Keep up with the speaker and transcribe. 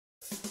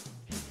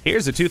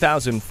Here's a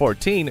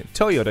 2014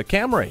 Toyota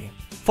Camry.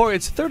 For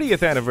its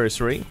 30th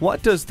anniversary,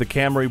 what does the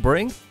Camry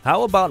bring?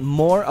 How about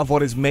more of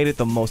what has made it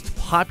the most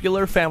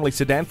popular family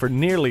sedan for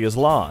nearly as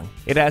long?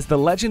 It has the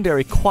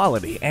legendary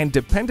quality and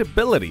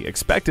dependability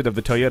expected of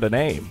the Toyota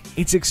name.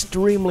 It's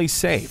extremely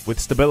safe with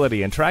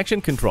stability and traction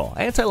control,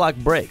 anti-lock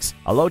brakes,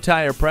 a low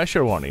tire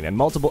pressure warning, and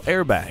multiple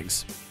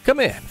airbags. Come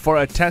in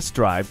for a test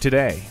drive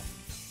today.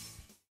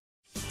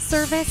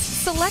 Service,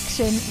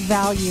 selection,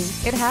 value.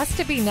 It has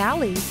to be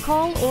Nalley.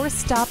 Call or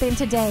stop in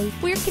today.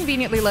 We're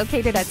conveniently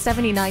located at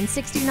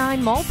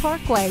 7969 Mall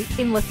Parkway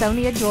in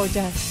Lithonia,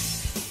 Georgia.